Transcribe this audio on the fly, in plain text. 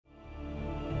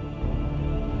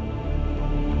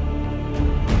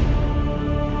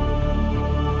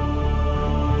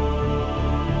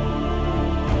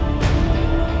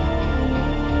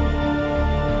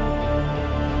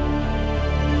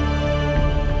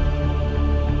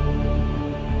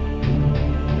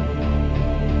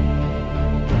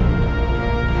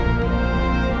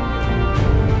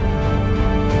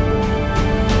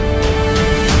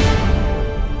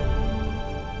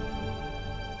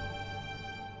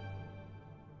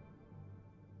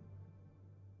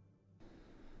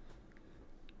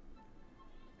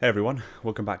Hey everyone,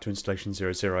 welcome back to Installation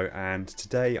 00, and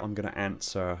today I'm going to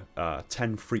answer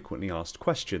 10 frequently asked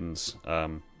questions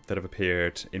that have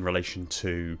appeared in relation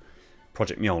to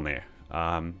Project MJOLNIR.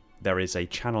 There is a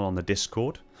channel on the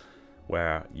Discord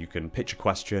where you can pitch a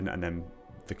question and then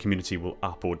the community will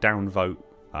up or down vote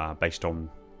based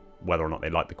on whether or not they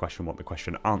like the question, what the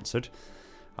question answered.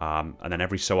 And then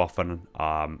every so often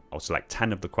I'll select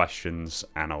 10 of the questions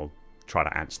and I'll try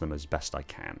to answer them as best I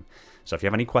can. So if you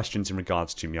have any questions in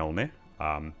regards to MJOLNIR,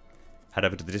 head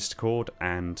over to the Discord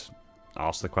and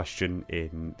ask the question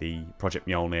in the Project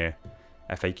MJOLNIR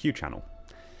FAQ channel.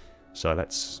 So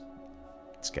let's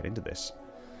get into this.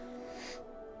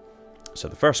 So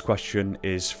the first question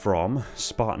is from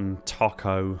Spartan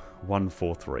Taco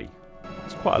 143.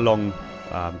 It's quite a long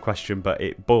question, but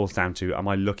it boils down to: am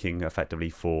I looking effectively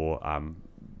for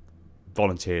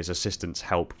volunteers, assistance,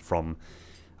 help from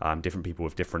different people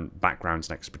with different backgrounds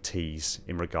and expertise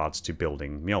in regards to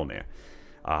building MJOLNIR?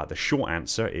 The short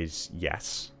answer is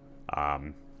yes.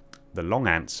 The long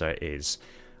answer is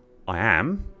I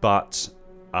am, but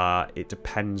it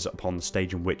depends upon the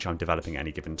stage in which I'm developing at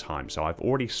any given time. So I've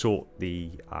already sought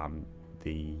the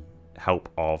help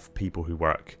of people who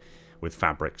work with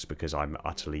fabrics because I'm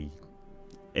utterly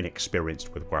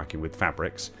inexperienced with working with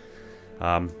fabrics.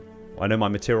 I know my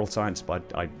material science, but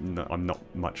I'm not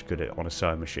much good at it on a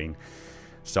sewing machine.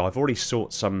 So I've already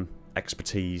sought some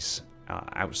expertise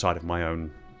outside of my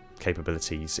own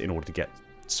capabilities in order to get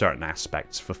certain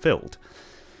aspects fulfilled.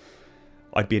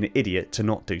 I'd be an idiot to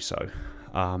not do so.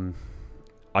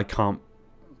 I can't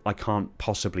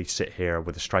possibly sit here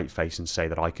with a straight face and say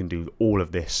that I can do all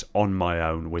of this on my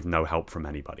own with no help from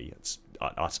anybody. It's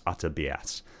utter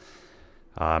BS.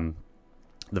 The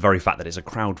very fact that it's a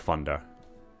crowdfunder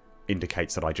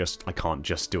indicates that I can't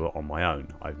just do it on my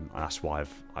own. That's why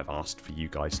I've asked for you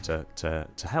guys to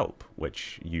help,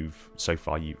 which I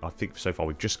think so far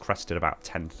we've just crested about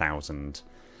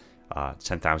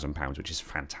 £10,000, which is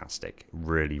fantastic.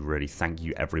 Really thank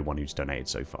you everyone who's donated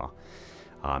so far.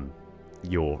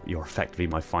 You're effectively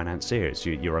my financiers.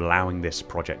 You're allowing this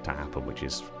project to happen, which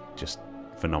is just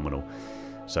phenomenal.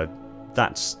 So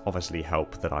that's obviously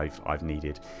help that I've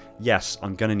needed. Yes,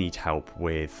 I'm going to need help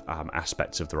with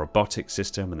aspects of the robotics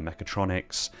system and the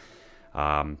mechatronics,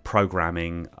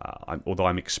 programming. Although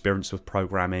I'm experienced with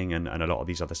programming and a lot of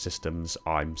these other systems,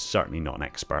 I'm certainly not an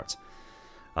expert.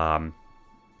 Or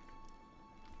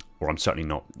I'm certainly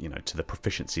not, to the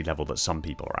proficiency level that some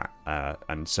people are at.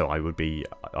 And so I would be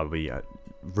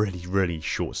really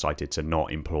short-sighted to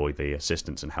not employ the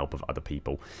assistance and help of other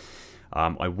people.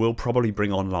 I will probably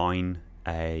bring online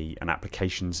an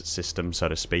applications system, so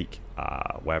to speak,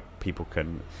 where people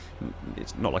can.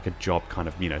 It's not like a job kind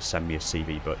of, send me a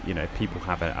CV, but people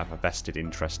have a vested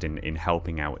interest in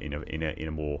helping out in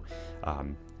a more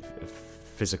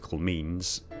physical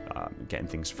means, getting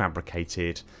things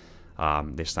fabricated.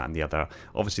 This, that, and the other.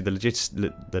 Obviously,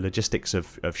 the logistics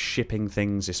of shipping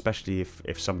things, especially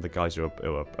if some of the guys who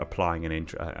are applying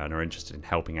and are interested in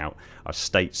helping out are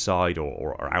stateside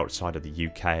or outside of the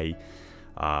UK.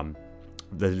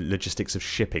 The logistics of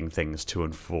shipping things to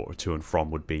and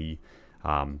from would be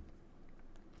an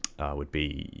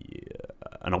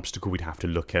obstacle we'd have to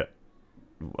look at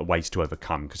ways to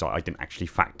overcome, because I didn't actually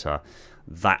factor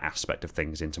that aspect of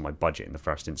things into my budget in the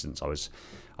first instance. I was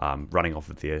running off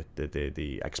of the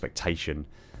expectation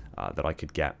that I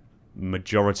could get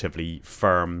majoritively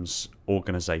firms,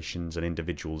 organisations and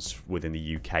individuals within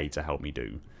the UK to help me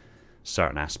do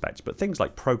certain aspects. But things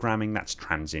like programming, that's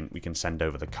transient. We can send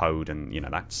over the code, and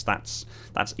that's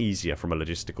easier from a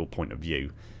logistical point of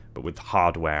view. But with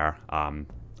hardware,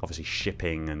 obviously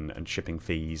shipping and shipping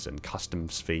fees and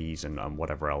customs fees and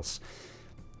whatever else,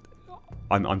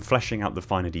 I'm fleshing out the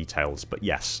finer details. But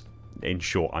yes, in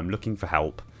short, I'm looking for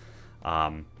help,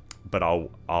 but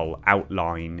I'll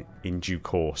outline in due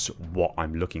course what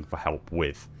I'm looking for help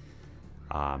with.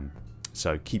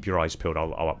 So keep your eyes peeled.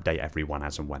 I'll update everyone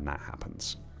as and when that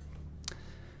happens.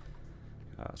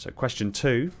 So question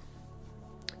 2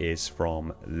 is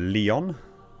from Leon.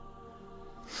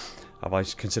 Have I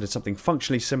considered something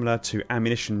functionally similar to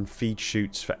ammunition feed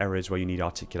chutes for areas where you need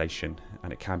articulation,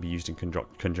 and it can be used in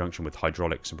conjunction with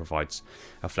hydraulics and provides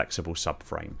a flexible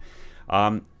subframe?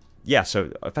 Yeah,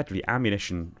 so effectively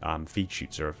ammunition feed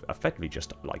chutes are effectively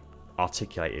just like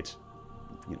articulated,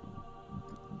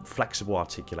 flexible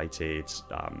articulated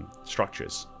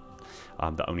structures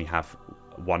that only have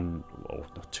 1 or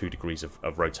 2 degrees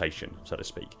of rotation, so to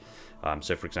speak.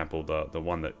 So for example, the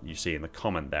one that you see in the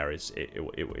comment there is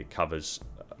it covers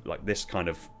like this kind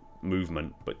of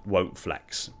movement but won't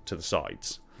flex to the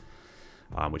sides,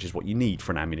 which is what you need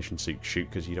for an ammunition chute,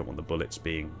 because you don't want the bullets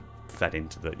being fed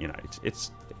into the, you know, it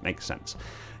makes sense.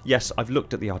 Yes, I've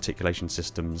looked at the articulation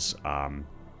systems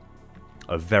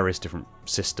of various different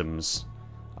systems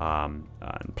and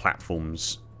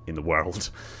platforms in the world.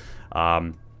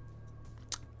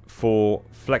 For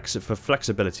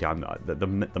flexibility,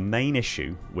 the main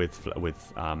issue with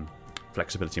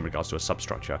flexibility in regards to a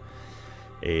substructure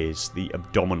is the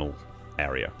abdominal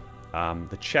area.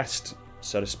 The chest,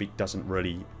 so to speak, doesn't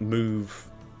really move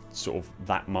sort of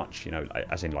that much, you know,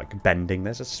 as in like bending.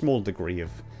 There's a small degree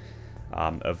of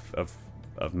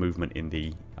movement in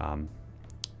the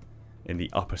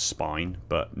upper spine,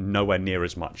 but nowhere near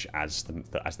as much as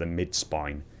the mid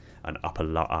spine and upper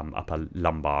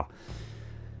lumbar.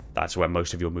 That's where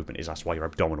most of your movement is. That's why your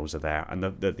abdominals are there. And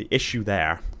the issue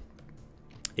there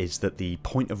is that the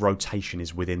point of rotation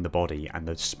is within the body, and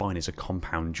the spine is a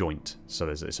compound joint. So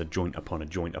it's a joint upon a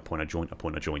joint upon a joint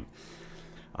upon a joint.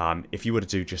 If you were to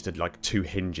do just like 2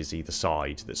 hinges either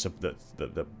side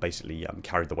that basically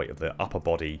carried the weight of the upper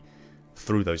body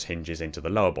through those hinges into the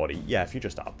lower body, yeah, if you're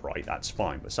just upright, that's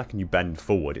fine. But the second you bend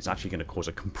forward, it's actually going to cause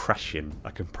a compressive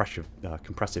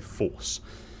force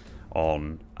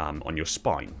on your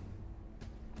spine,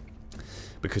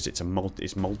 because it's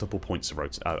multiple points of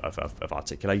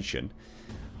articulation,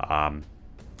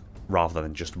 rather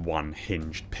than just one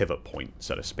hinged pivot point,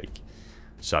 so to speak.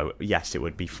 So yes, it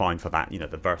would be fine for that, you know,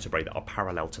 the vertebrae that are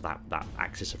parallel to that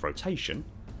axis of rotation.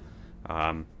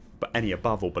 But any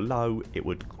above or below, it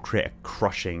would create a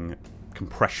crushing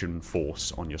compression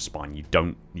force on your spine. You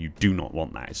do not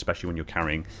want that, especially when you're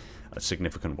carrying a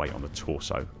significant weight on the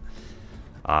torso.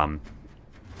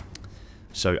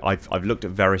 So I've looked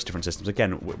at various different systems.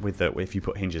 Again, if you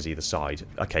put hinges either side,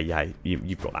 okay, yeah,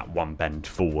 you've got that one bend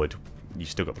forward, you've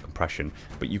still got the compression,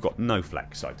 but you've got no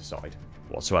flex side to side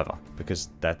whatsoever, because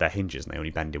they're hinges and they only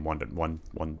bend in one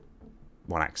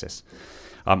axis.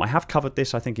 I have covered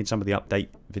this, I think, in some of the update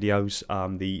videos.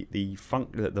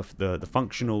 The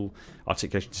functional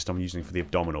articulation system I'm using for the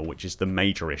abdominal, which is the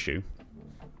major issue,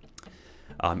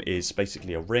 is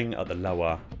basically a ring at the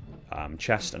lower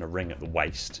chest and a ring at the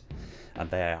waist, and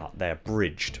they're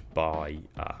bridged by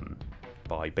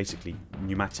basically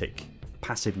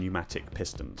passive pneumatic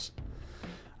pistons.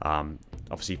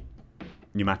 Obviously,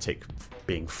 pneumatic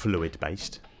being fluid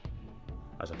based,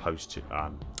 as opposed to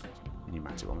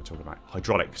pneumatic, what am I talking about?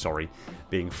 Hydraulic, sorry,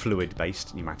 being fluid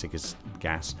based. Pneumatic is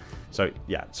gas. So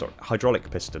yeah, sorry, hydraulic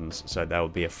pistons. So there will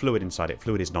be a fluid inside it.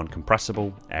 Fluid is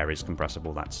non-compressible, air is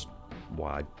compressible. That's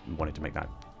why I wanted to make that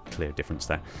clear difference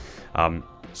there.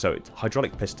 So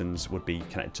hydraulic pistons would be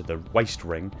connected to the waist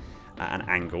ring at an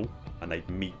angle, and they'd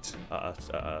meet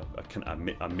a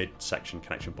mid-section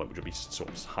connection point, which would be sort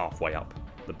of halfway up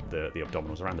the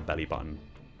abdominals, around the belly button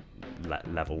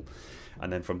level,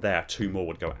 and then from there 2 more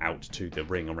would go out to the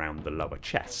ring around the lower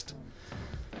chest.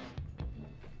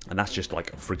 And that's just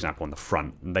like, for example, on the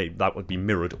front, that would be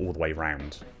mirrored all the way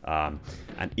around, and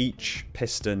each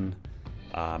piston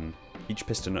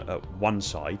at one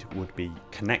side would be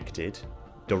connected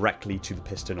directly to the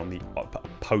piston on the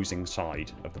opposing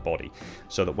side of the body,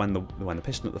 so that when the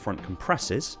piston at the front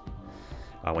compresses,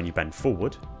 when you bend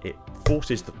forward, it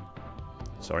forces the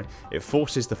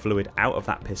fluid out of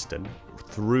that piston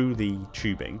through the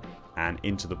tubing and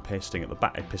into the piston at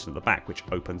the back, which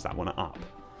opens that one up.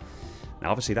 Now,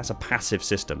 obviously, that's a passive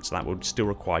system, so that would still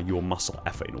require your muscle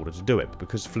effort in order to do it. But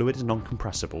because fluid is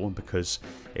non-compressible, and because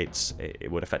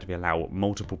it would effectively allow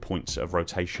multiple points of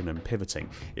rotation and pivoting,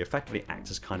 it effectively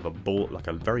acts as kind of a ball, like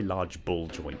a very large ball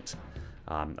joint,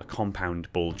 a compound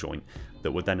ball joint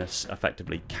that would then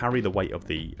effectively carry the weight of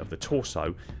the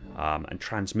torso and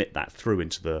transmit that through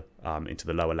into the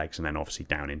lower legs, and then obviously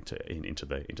down into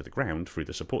the ground through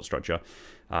the support structure.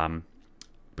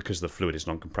 Because the fluid is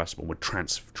non-compressible, would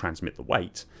transmit the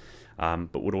weight,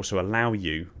 but would also allow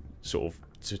you sort of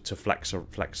to flex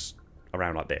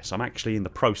around like this. I'm actually in the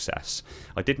process.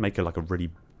 I did make a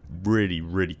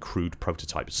really crude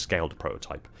prototype, scaled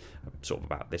prototype, sort of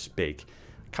about this big,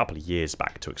 a couple of years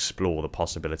back, to explore the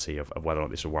possibility of whether or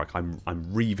not this will work. I'm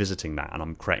revisiting that, and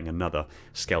I'm creating another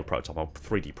scaled prototype. I'll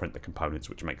 3D print the components,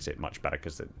 which makes it much better,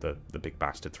 because the big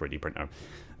bastard 3D printer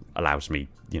allows me,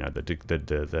 you know,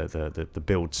 the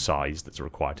build size that's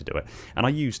required to do it. And I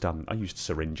used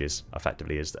syringes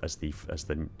effectively as the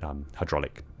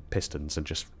hydraulic pistons, and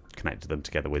just connected them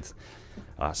together with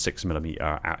 6mm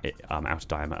outer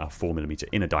diameter, 4mm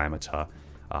inner diameter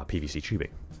PVC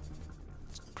tubing.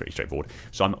 It's pretty straightforward.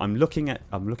 So I'm looking at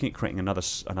creating another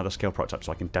scale prototype,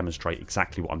 so I can demonstrate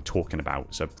exactly what I'm talking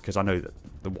about. So, because I know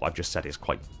that what I've just said is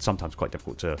sometimes quite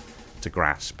difficult to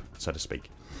grasp, so to speak.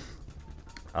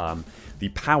 The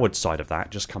powered side of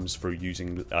that just comes through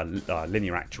using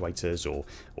linear actuators or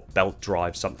belt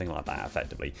drives, something like that,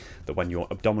 effectively. That when your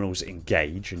abdominals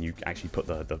engage and you actually put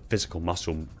the physical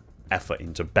muscle effort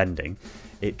into bending,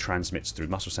 it transmits through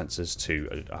muscle sensors to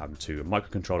a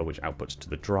microcontroller, which outputs to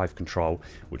the drive control,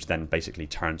 which then basically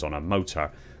turns on a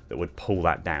motor that would pull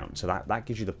that down. So that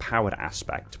gives you the powered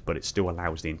aspect, but it still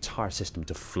allows the entire system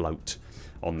to float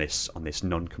on this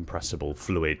non-compressible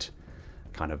fluid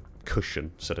kind of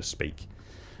cushion, so to speak.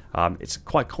 It's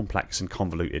quite complex and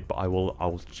convoluted, but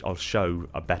I'll show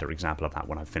a better example of that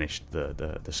when I've finished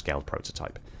the scaled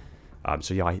prototype.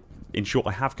 So yeah, in short,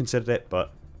 I have considered it,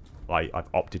 but I've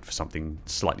opted for something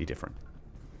slightly different.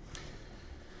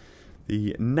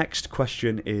 The next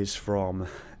question is from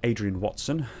Adrian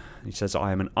Watson. He says,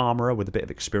 I am an armourer with a bit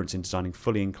of experience in designing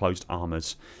fully enclosed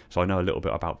armours, so I know a little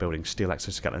bit about building steel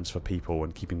exoskeletons for people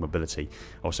and keeping mobility.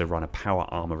 I also run a power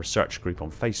armour research group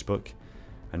on Facebook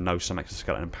and know some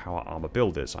exoskeleton and power armour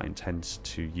builders. I intend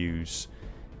to use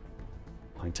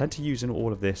in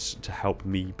all of this to help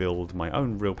me build my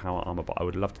own real power armour, but I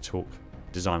would love to talk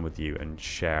design with you and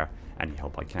share any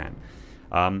help I can.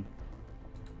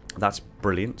 That's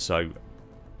brilliant. So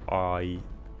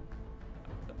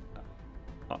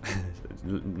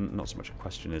not so much a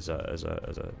question as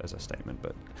a statement,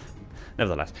 but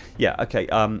nevertheless, yeah, okay.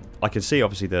 I can see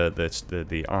obviously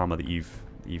the armor that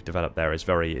you've developed there is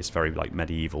very like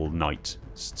medieval knight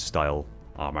style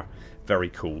armor, very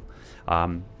cool.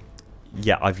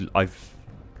 Yeah,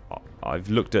 I've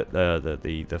looked at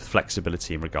the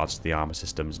flexibility in regards to the armor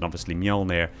systems, and obviously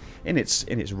MJOLNIR in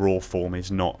its raw form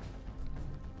is not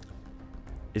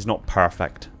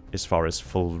perfect as far as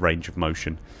full range of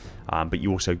motion. But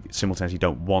you also simultaneously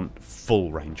don't want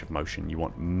full range of motion. You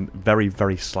want very,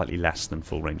 very slightly less than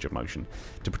full range of motion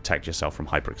to protect yourself from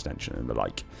hyperextension and the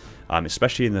like.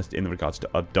 Especially in regards to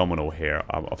abdominal here.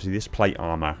 Obviously, this plate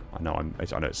armor, I know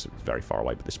it's very far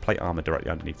away, but this plate armor directly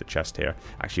underneath the chest here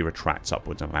actually retracts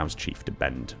upwards and allows Chief to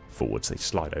bend forwards. They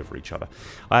slide over each other.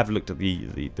 I have looked at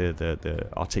the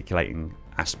articulating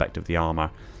aspect of the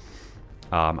armor,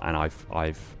 and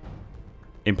I've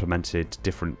implemented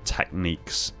different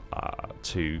techniques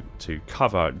to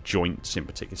cover joints in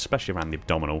particular, especially around the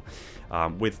abdominal,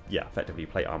 with effectively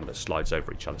plate armor that slides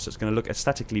over each other. So it's going to look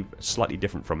aesthetically slightly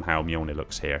different from how MJOLNIR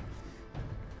looks here,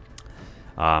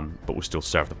 but will still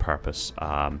serve the purpose.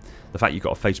 The fact you've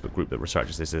got a Facebook group that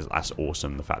researches this that's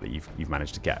awesome. The fact that you've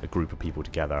managed to get a group of people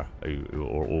together who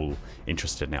are all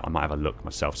interested in it. I might have a look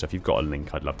myself. So if you've got a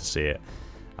link, I'd love to see it.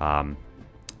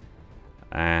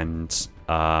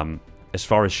 As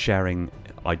far as sharing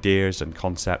ideas and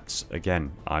concepts,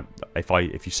 again,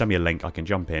 if you send me a link, I can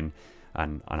jump in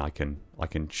and I can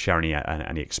share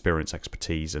any experience,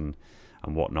 expertise, and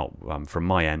whatnot from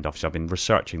my end. Obviously, I've been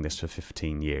researching this for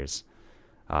 15 years,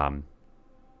 so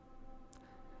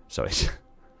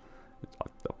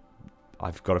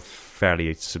I've got a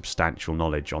fairly substantial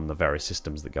knowledge on the various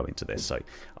systems that go into this. So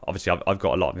obviously I've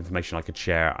got a lot of information I could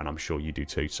share, and I'm sure you do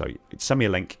too. So send me a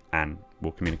link and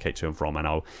we'll communicate to and from,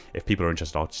 and if people are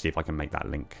interested, I'll see if I can make that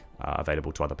link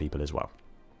available to other people as well.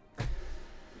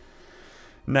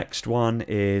 Next one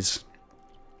is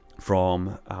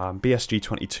from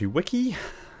BSG22 Wiki,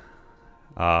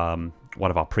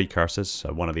 one of our precursors,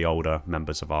 so one of the older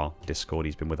members of our Discord.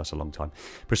 He's been with us a long time.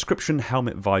 Prescription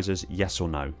helmet visors, yes or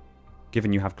no?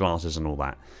 Given you have glasses and all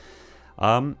that.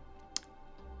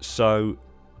 So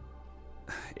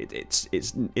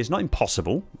it's not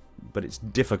impossible, but it's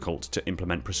difficult to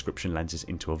implement prescription lenses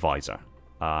into a visor.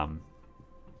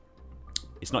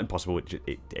 It's not impossible.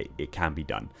 It can be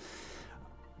done.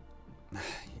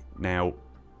 Now,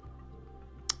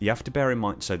 you have to bear in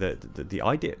mind. So the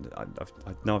idea, I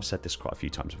know I've said this quite a few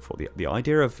times before. The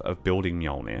idea of building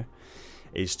MJOLNIR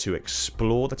is to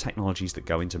explore the technologies that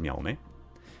go into MJOLNIR,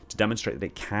 to demonstrate that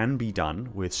it can be done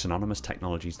with synonymous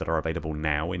technologies that are available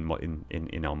now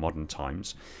in our modern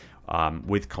times,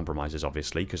 with compromises,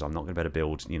 obviously, because I'm not going to be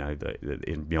able to build,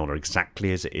 in MJOLNIR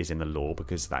exactly as it is in the law,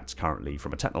 because that's currently,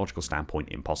 from a technological standpoint,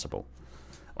 impossible.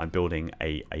 I'm building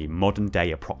a modern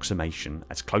day approximation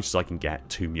as close as I can get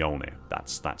to MJOLNIR.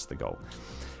 That's the goal.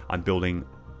 I'm building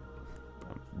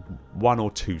one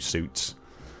or two suits,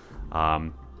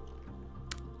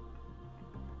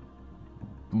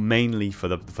 mainly for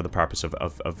the purpose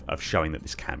of showing that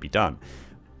this can be done,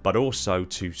 but also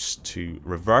to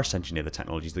reverse engineer the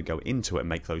technologies that go into it and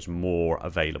make those more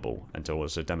available, and to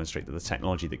also demonstrate that the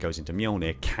technology that goes into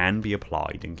MJOLNIR can be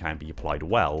applied, and can be applied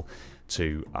well,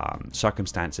 to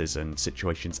circumstances and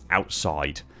situations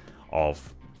outside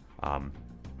of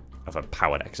a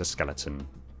powered exoskeleton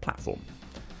platform.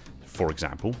 For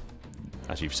example,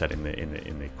 as you've said in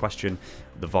the question,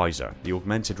 the visor, the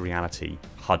augmented reality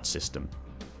HUD system.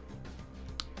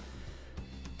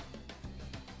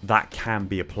 That can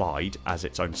be applied as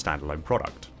its own standalone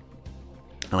product,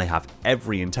 and they have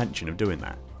every intention of doing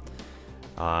that.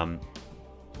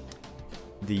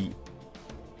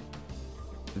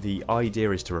 The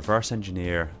idea is to reverse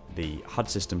engineer the HUD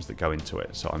systems that go into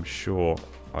it. So I'm sure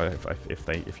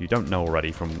if you don't know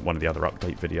already from one of the other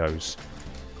update videos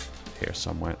here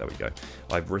somewhere, there we go.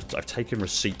 I've taken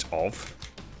receipt of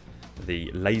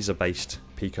the laser-based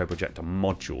Pico projector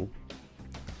module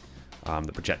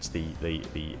that projects the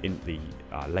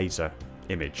laser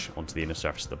image onto the inner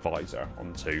surface of the visor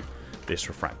onto this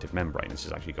refractive membrane. This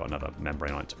has actually got another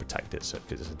membrane on it to protect it, so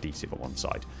because it's adhesive on one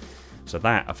side. So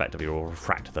that effectively will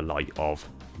refract the light of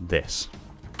this.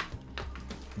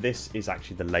 This is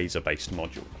actually the laser-based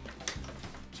module.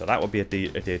 So that would be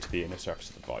adhered to the inner surface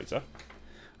of the visor.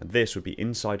 And this would be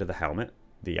inside of the helmet.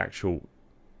 The actual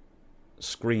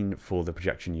screen for the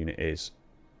projection unit is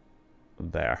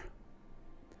there.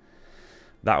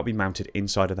 That will be mounted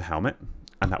inside of the helmet,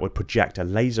 and that would project a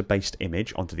laser-based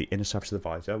image onto the inner surface of the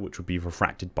visor, which would be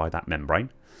refracted by that membrane.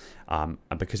 And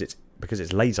because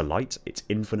it's laser light, it's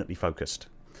infinitely focused.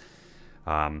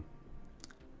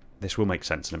 This will make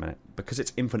sense in a minute. Because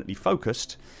it's infinitely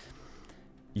focused,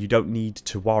 you don't need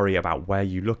to worry about where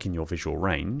you look in your visual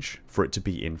range for it to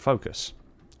be in focus.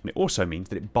 And it also means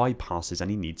that it bypasses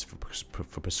any needs for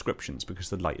prescriptions because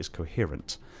the light is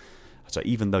coherent. So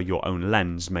even though your own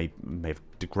lens may have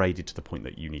degraded to the point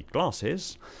that you need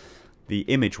glasses, the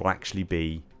image will actually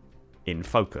be in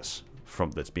focus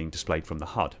that's being displayed from the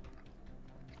HUD.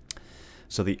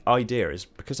 So the idea is,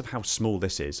 because of how small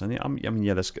this is, and I mean,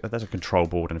 yeah, there's a control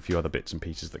board and a few other bits and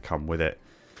pieces that come with it,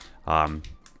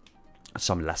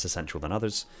 some less essential than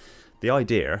others. The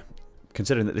idea,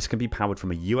 considering that this can be powered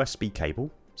from a USB cable,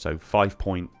 so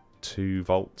 5.2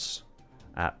 volts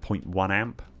at 0.1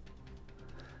 amp,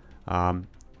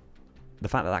 the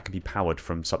fact that that can be powered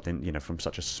from something, from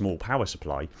such a small power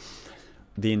supply,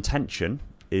 the intention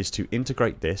is to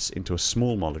integrate this into a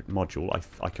small module.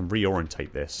 I can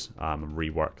reorientate this and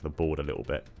rework the board a little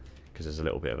bit because there's a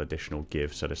little bit of additional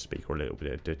give, so to speak, or a little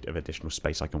bit of additional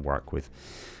space I can work with.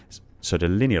 So to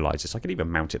linearize this, I can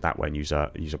even mount it that way and use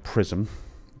a prism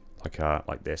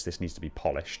like this. This needs to be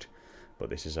polished, but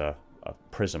this is a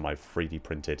prism I've 3D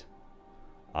printed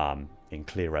in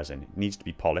clear resin. It needs to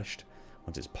be polished.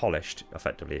 Once it's polished,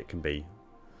 effectively it can be,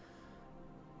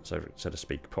 so to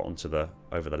speak, put onto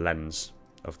over the lens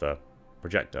of the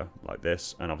projector like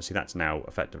this, and obviously that's now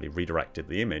effectively redirected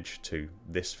the image to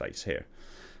this face here.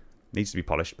 It needs to be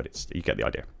polished, but you get the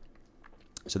idea.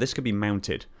 So this could be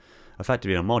mounted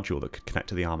effectively in a module that could connect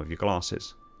to the arm of your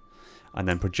glasses and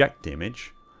then project the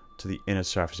image to the inner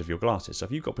surface of your glasses. So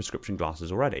if you've got prescription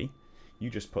glasses already, you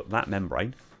just put that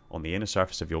membrane on the inner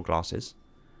surface of your glasses,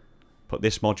 put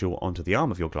this module onto the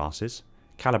arm of your glasses,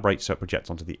 calibrate so it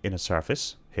projects onto the inner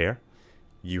surface here.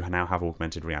 You now have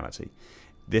augmented reality.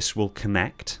 This will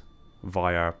connect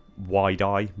via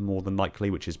wide-eye, more than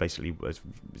likely, which is basically it's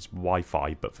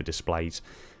Wi-Fi but for displays,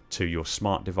 to your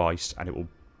smart device, and it will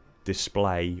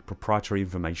display proprietary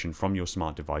information from your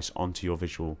smart device onto your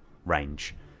visual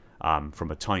range from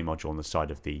a tiny module on the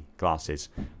side of the glasses,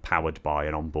 powered by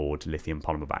an onboard lithium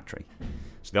polymer battery.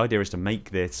 So the idea is to make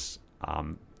this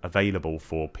available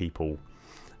for people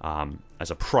as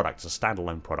a product, as a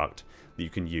standalone product that you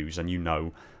can use, and you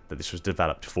know that this was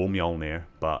developed for MJOLNIR,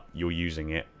 but you're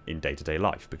using it in day-to-day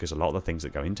life, because a lot of the things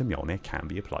that go into MJOLNIR can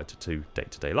be applied to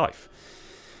day-to-day life.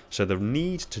 So the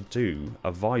need to do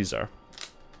a visor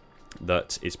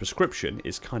that is prescription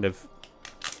is kind of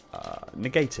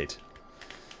negated,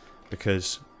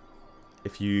 because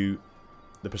the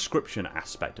prescription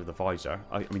aspect of the visor,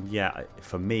 I mean, yeah,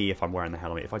 for me, if I'm wearing the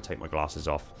helmet, if I take my glasses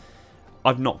off,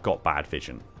 I've not got bad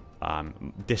vision.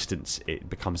 Distance, it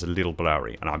becomes a little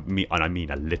blurry, and I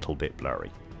mean a little bit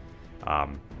blurry.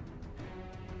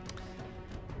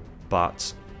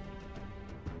 But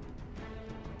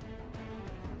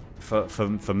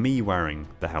for me wearing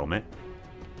the helmet,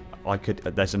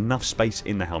 there's enough space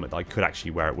in the helmet that I could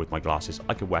actually wear it with my glasses.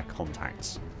 I could wear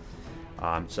contacts.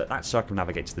 So that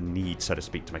circumnavigates the need, so to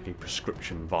speak, to make a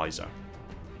prescription visor.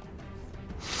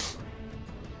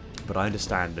 But I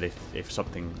understand that if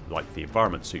something like the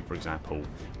environment suit, for example,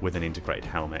 with an integrated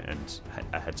helmet and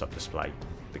a heads-up display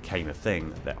became a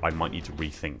thing, that I might need to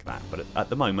rethink that. But at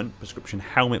the moment, prescription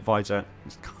helmet visor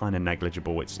is kind of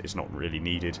negligible. It's not really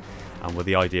needed. And with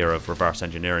the idea of reverse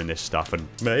engineering this stuff and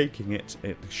making it,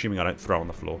 assuming I don't throw it on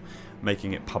the floor,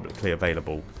 making it publicly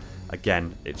available,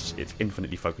 again, it's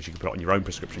infinitely focused. You can put it on your own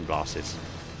prescription glasses.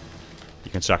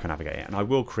 you can circumnavigate it. And I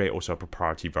will create also a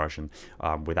proprietary version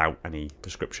without any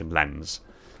prescription lens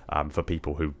for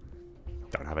people who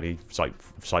don't have any sight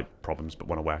problems but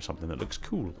want to wear something that looks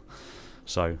cool.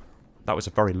 So that was a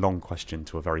very long question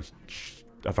to a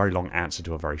very long answer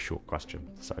to a very short question.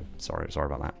 So sorry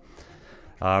about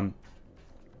that.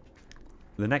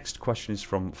 The next question is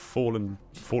from Fallen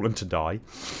to Die.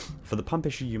 For the pump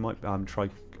issue, you might try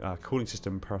cooling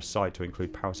system per site to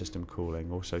include power system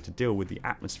cooling. Also, to deal with the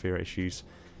atmosphere issues,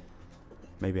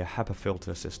 maybe a HEPA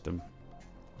filter system.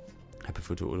 HEPA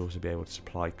filter would also be able to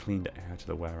supply cleaned air to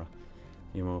the wearer.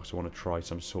 You also want to try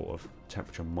some sort of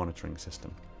temperature monitoring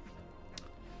system.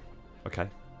 Okay.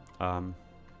 Per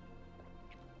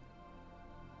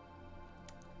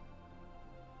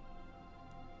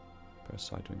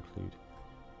site to include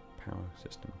power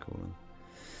system cooling.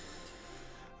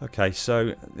 Okay,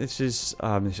 so this is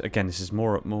again, this is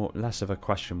more less of a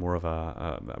question, more of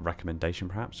a recommendation,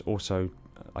 perhaps. Also,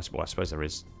 I suppose there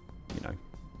is, you know,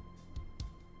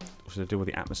 also to deal with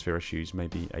the atmosphere issues,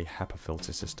 maybe a HEPA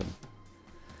filter system.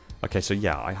 Okay, so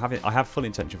yeah, I have full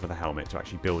intention for the helmet to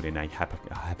actually build in a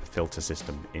HEPA filter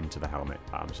system into the helmet,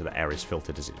 so the air is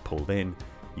filtered as it's pulled in.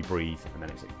 You breathe, and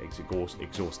then it's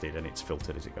exhausted, and it's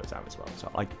filtered as it goes out as well. So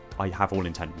I have all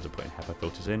intentions of putting HEPA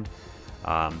filters in.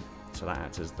 So that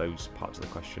answers those parts of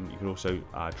the question. You could also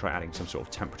try adding some sort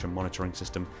of temperature monitoring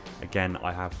system. Again,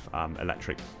 I have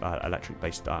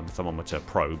electric-based thermometer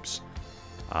probes,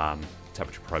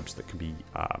 temperature probes that can be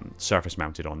surface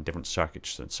mounted on different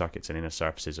circuits and inner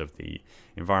surfaces of the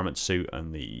environment suit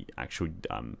and the actual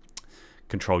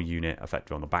control unit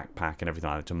effectively on the backpack and everything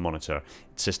like that to monitor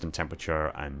system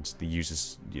temperature and the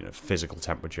user's physical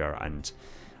temperature. And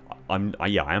I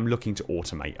am looking to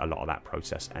automate a lot of that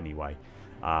process anyway.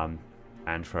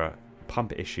 And for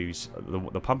pump issues,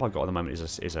 the pump I've got at the moment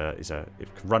is it can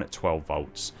run at 12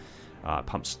 volts,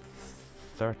 pumps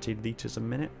 30 litres a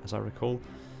minute as I recall,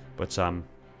 but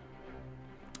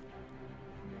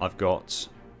I've got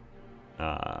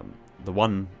the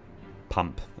one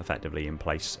pump effectively in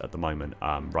place at the moment,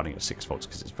 running at 6 volts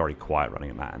because it's very quiet running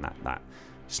at that, and that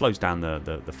slows down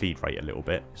the feed rate a little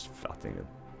bit. It's, I think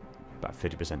about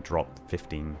 50% drop,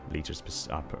 15 litres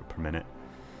per minute.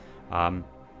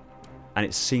 And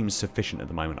it seems sufficient at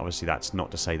the moment. Obviously, that's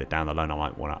not to say that down the line I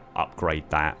might want to upgrade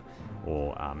that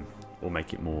or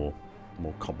make it more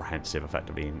comprehensive,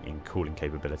 effectively in cooling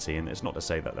capability. And it's not to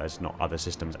say that there's not other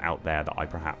systems out there that I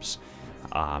perhaps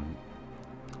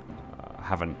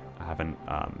haven't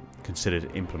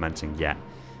considered implementing yet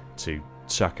to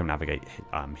circumnavigate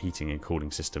heating and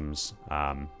cooling systems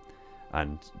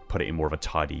and put it in more of a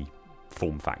tidy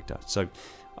form factor. So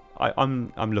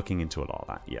I'm looking into a lot of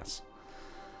that. Yes.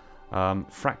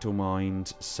 Fractal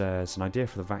Mind says, an idea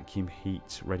for the vacuum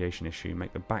heat radiation issue: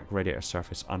 make the back radiator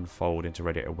surface unfold into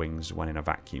radiator wings when in a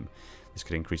vacuum. This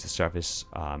could increase the surface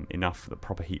enough for the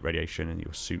proper heat radiation, and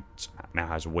your suit now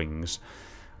has wings.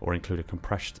 Or include a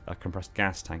compressed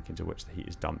gas tank into which the heat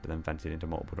is dumped and then vented into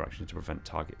multiple directions to prevent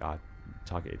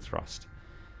targeted thrust.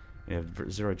 In a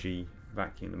zero-G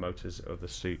vacuum, the motors of the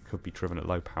suit could be driven at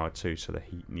low power too, so the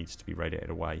heat needs to be radiated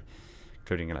away.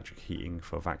 Including electric heating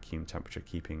for vacuum temperature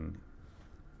keeping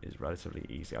is relatively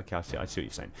easy. Okay, I see what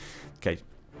you're saying. Okay,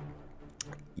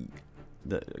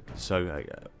 the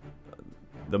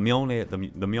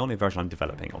MJOLNIR version I'm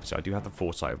developing, obviously I do have the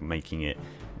foresight of making it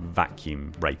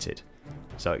vacuum rated.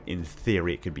 So in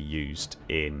theory it could be used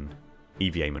in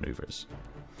EVA maneuvers.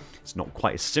 It's not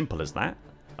quite as simple as that.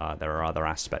 There are other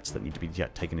aspects that need to be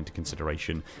taken into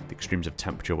consideration. The extremes of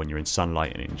temperature when you're in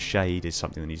sunlight and in shade is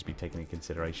something that needs to be taken into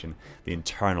consideration. The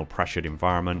internal pressured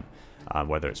environment,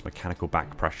 whether it's mechanical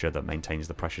back pressure that maintains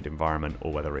the pressured environment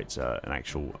or whether it's an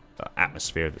actual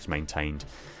atmosphere that's maintained.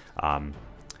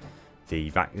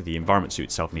 The environment suit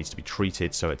itself needs to be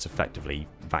treated so it's effectively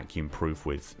vacuum proof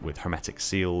with hermetic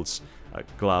seals,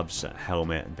 gloves,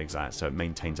 helmet and things like that, so it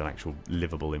maintains an actual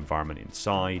livable environment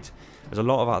inside. There's a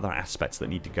lot of other aspects that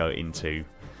need to go into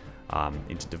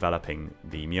developing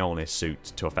the MJOLNIR suit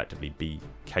to effectively be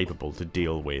capable to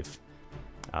deal with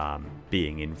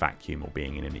being in vacuum or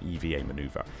being in an EVA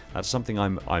maneuver. That's something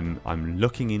I'm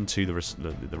looking into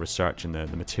the research and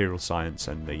the material science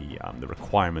and the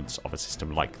requirements of a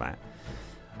system like that.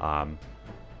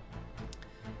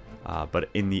 But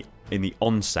in the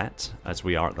onset, as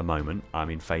we are at the moment, I'm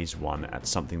in phase 1 at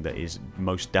something that is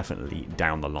most definitely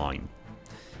down the line.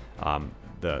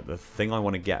 The thing I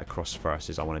want to get across first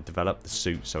is I want to develop the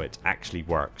suit so it actually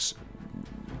works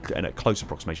in a close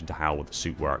approximation to how the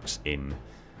suit works in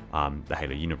the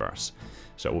Halo universe.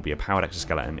 So it will be a powered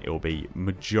exoskeleton. It will be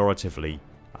majoritively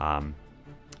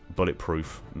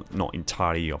bulletproof, not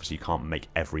entirely. Obviously, you can't make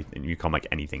everything. You can't make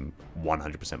anything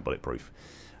 100% bulletproof.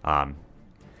 And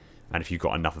if you've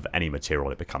got enough of any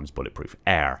material, it becomes bulletproof.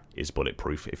 Air is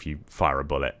bulletproof. If you fire a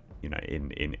bullet, you know,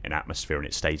 in an atmosphere and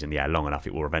it stays in the air long enough,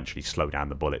 it will eventually slow down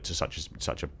the bullet to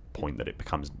such a point that it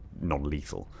becomes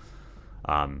non-lethal.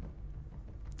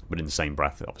 But in the same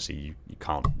breath, obviously, you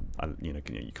can't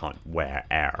you can't wear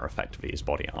air effectively as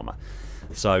body armor.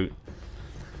 So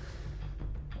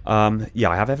yeah,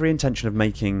 I have every intention of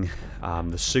making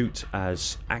the suit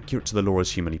as accurate to the law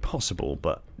as humanly possible,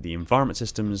 but the environment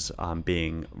systems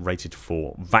being rated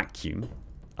for vacuum,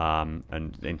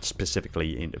 and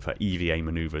specifically for EVA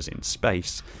maneuvers in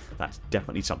space, that's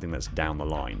definitely something that's down the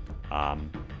line.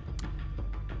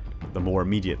 The more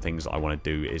immediate things that I want to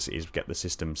do is get the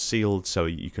system sealed so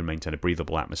you can maintain a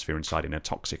breathable atmosphere inside in a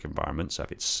toxic environment. So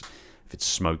if it's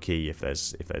smoky, if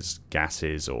there's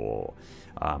gases, or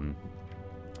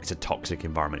it's a toxic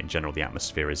environment in general, the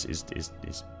atmosphere is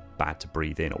bad to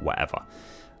breathe in or whatever.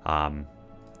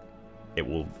 It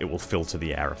will filter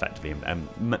the air effectively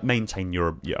and maintain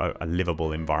a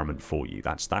livable environment for you.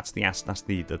 That's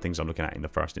the things I'm looking at in the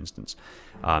first instance.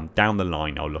 Down the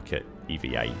line, I'll look at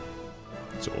EVA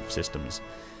sort of systems,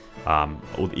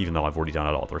 even though I've already done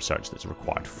a lot of the research that's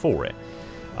required for it.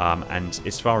 And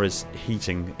as far as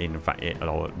heating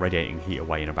or radiating heat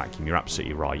away in a vacuum, you're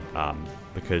absolutely right,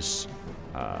 because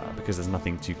there's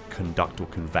nothing to conduct or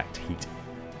convect heat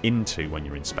into when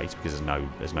you're in space, because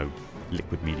there's no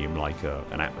liquid medium like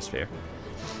an atmosphere.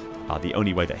 The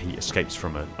only way that heat escapes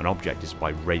from an object is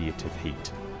by radiative heat,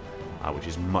 which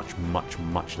is much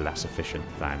less efficient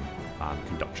than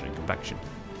conduction and convection.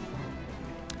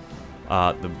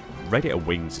 The radiator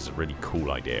wings is a really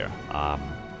cool idea.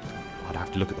 I'd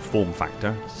have to look at the form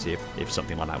factor to see if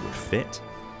something like that would fit.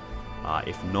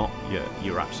 If not,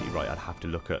 you're absolutely right. I'd have to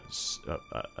look at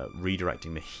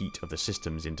redirecting the heat of the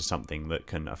systems into something that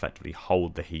can effectively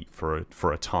hold the heat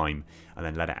for a time, and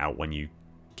then let it out when you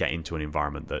get into an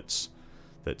environment that's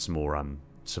more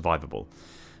survivable.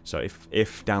 So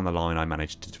if down the line I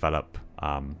manage to develop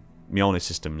MJOLNIR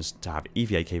systems to have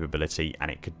EVA capability,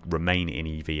 and it could remain in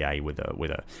EVA with a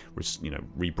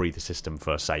rebreathe the system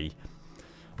for, say,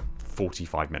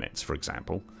 45 minutes, for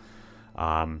example,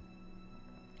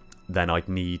 then I'd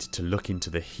need to look into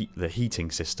the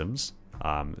heating systems,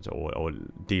 or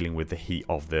dealing with the heat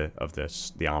of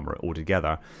the armor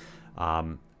altogether,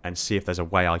 and see if there's a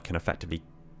way I can effectively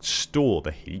store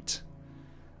the heat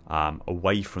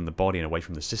away from the body and away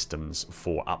from the systems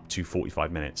for up to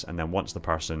 45 minutes, and then once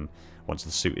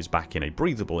the suit is back in a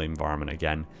breathable environment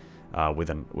again, with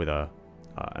an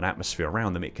atmosphere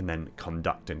around them, it can then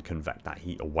conduct and convect that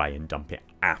heat away and dump it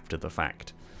after the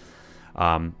fact.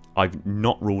 I've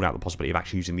not ruled out the possibility of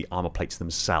actually using the armor plates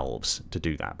themselves to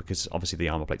do that, because obviously the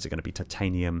armor plates are going to be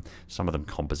titanium, some of them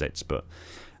composites, but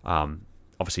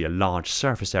obviously a large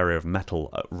surface area of metal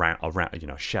around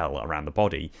shell around the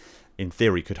body, in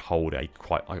theory, could hold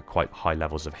quite high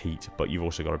levels of heat. But you've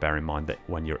also got to bear in mind that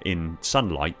when you're in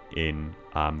sunlight in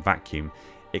vacuum,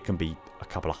 it can be a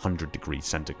couple of 100 degrees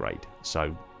centigrade.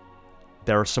 So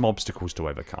there are some obstacles to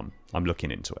overcome. I'm looking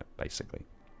into it, basically.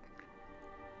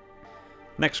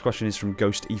 Next question is from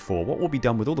Ghost E4. What will be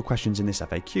done with all the questions in this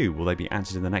FAQ? Will they be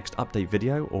answered in the next update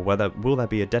video, or will there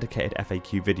be a dedicated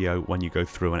FAQ video when you go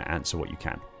through and answer what you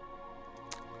can?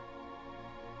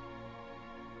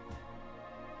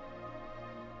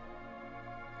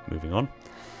 Moving on.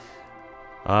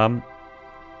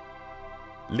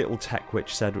 Little Tech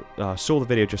Witch said, saw the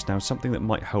video just now. Something that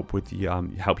might help with the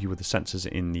help you with the sensors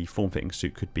in the form-fitting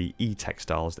suit could be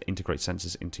e-textiles that integrate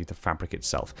sensors into the fabric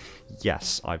itself.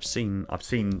 Yes, I've seen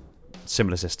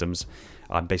similar systems,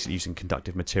 basically using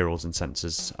conductive materials and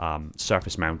sensors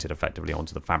surface-mounted effectively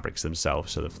onto the fabrics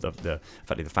themselves, so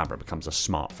effectively the fabric becomes a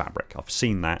smart fabric. I've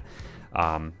seen that.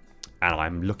 And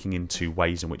I'm looking into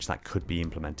ways in which that could be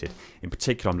implemented. In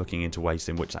particular, I'm looking into ways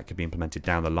in which that could be implemented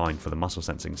down the line for the muscle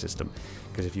sensing system.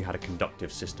 Because if you had a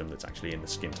conductive system that's actually in the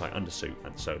skin-tight undersuit,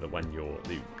 and so that when you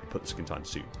put the skin-tight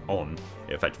undersuit on,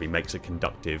 it effectively makes a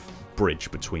conductive bridge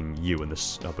between you and the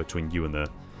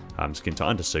skin-tight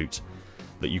undersuit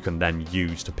that you can then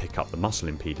use to pick up the muscle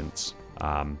impedance.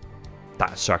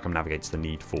 That circumnavigates the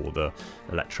need for the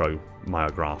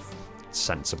electromyograph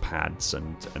sensor pads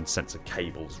and sensor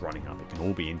cables running up. It can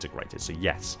all be integrated. So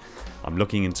yes, I'm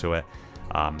looking into it.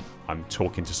 I'm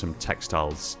talking to some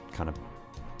textiles kind of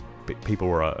people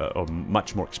who are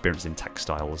much more experienced in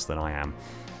textiles than I am,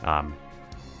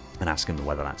 and asking them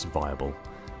whether that's viable,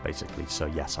 basically. So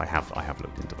yes, I have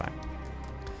looked into that.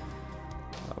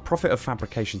 Prophet of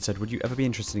Fabrication said, would you ever be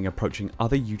interested in approaching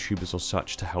other YouTubers or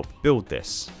such to help build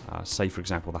this? Say, for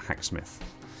example, the Hacksmith.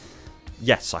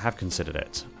 yes, I have considered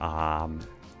it.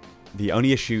 The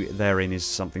only issue therein is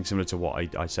something similar to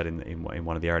what I said in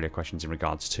one of the earlier questions in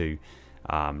regards to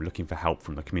looking for help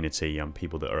from the community and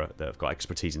people that have got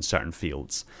expertise in certain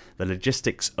fields. The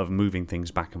logistics of moving things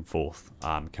back and forth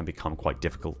can become quite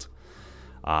difficult.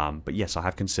 But yes, I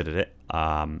have considered it,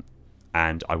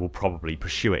 and I will probably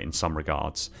pursue it in some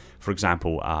regards. For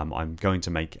example, I'm going to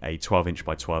make a 12-inch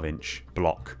by 12-inch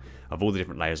block of all the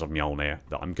different layers of Mjolnir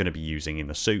that I'm going to be using in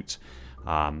the suit.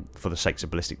 For the sakes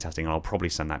of ballistic testing, and I'll probably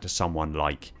send that to someone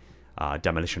like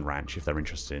Demolition Ranch if they're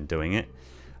interested in doing it,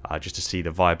 just to see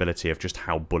the viability of just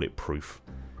how bulletproof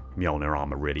Mjolnir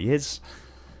armor really is.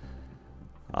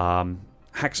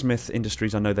 Hacksmith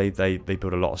Industries, I know they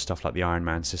build a lot of stuff like the Iron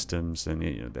Man systems, and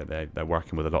you know, they're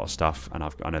working with a lot of stuff, and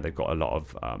I know they've got a lot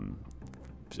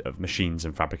of machines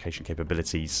and fabrication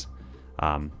capabilities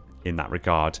in that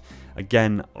regard.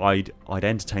 Again, I'd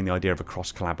entertain the idea of a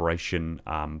cross collaboration.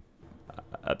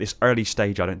 At this early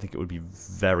stage, I don't think it would be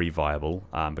very viable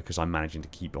because I'm managing to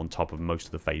keep on top of most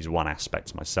of the Phase 1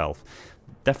 aspects myself.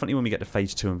 Definitely when we get to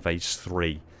Phase 2 and Phase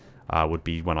 3 would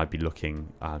be when I'd be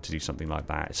looking to do something like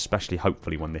that, especially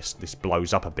hopefully when this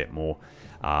blows up a bit more,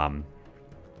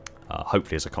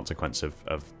 hopefully as a consequence of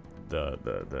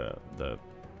the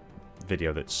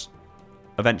video that's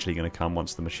eventually going to come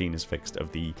once the machine is fixed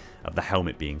of the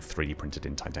helmet being 3D printed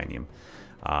in titanium.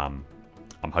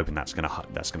 I'm hoping that's gonna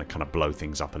kind of blow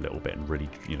things up a little bit and really,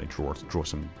 you know, draw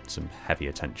some heavy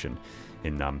attention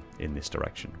in this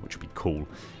direction, which would be cool.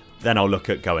 Then I'll look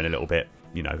at going a little bit,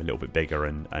 you know, a little bit bigger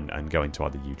and going to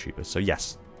other YouTubers. So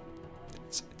yes,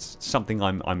 it's something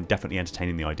I'm definitely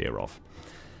entertaining the idea of.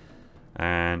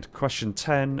 And question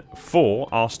 10-4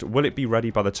 asked, will it be ready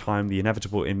by the time the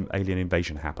inevitable alien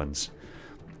invasion happens?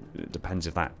 It depends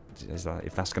if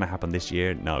that's going to happen this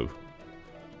year. No.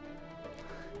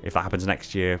 If that happens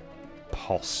next year,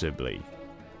 possibly.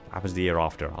 Happens the year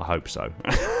after, I hope so.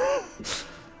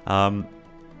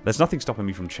 There's nothing stopping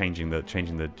me from changing the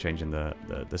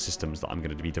systems that I'm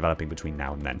going to be developing between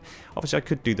now and then. Obviously, I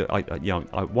could do that.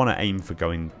 I want to aim for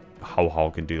going whole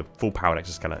hog and do the full powered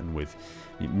exoskeleton with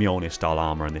Mjolnir style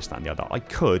armor and this, that, and the other. I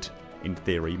could, in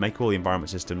theory, make all the environment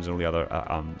systems and all the other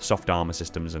soft armor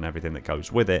systems and everything that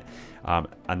goes with it,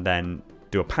 and then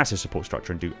do a passive support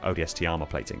structure and do ODST armor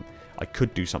plating. I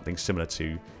could do something similar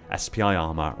to SPI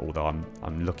armor, although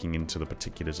I'm looking into the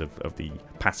particulars of the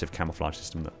passive camouflage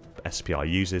system that SPI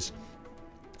uses.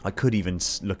 I could even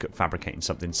look at fabricating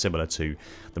something similar to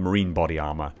the marine body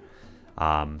armor.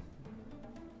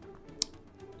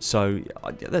 So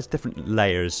there's different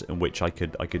layers in which I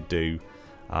could do,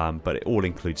 but it all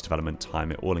includes development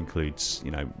time. It all includes,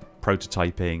 you know,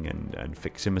 prototyping and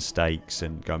fixing mistakes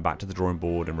and going back to the drawing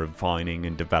board and refining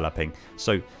and developing.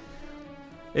 So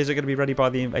is it going to be ready by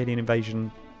the alien invasion?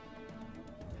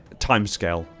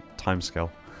 Timescale.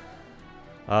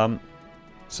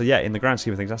 So yeah, in the grand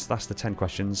scheme of things, that's the 10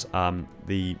 questions.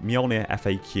 The Mjolnir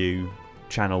FAQ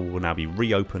channel will now be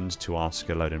reopened to ask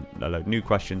a load of new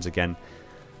questions. Again,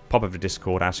 pop over to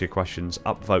Discord, ask your questions,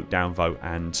 upvote, downvote,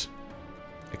 and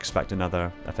expect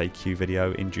another FAQ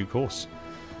video in due course.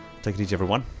 Take it easy,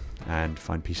 everyone, and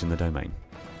find peace in the domain.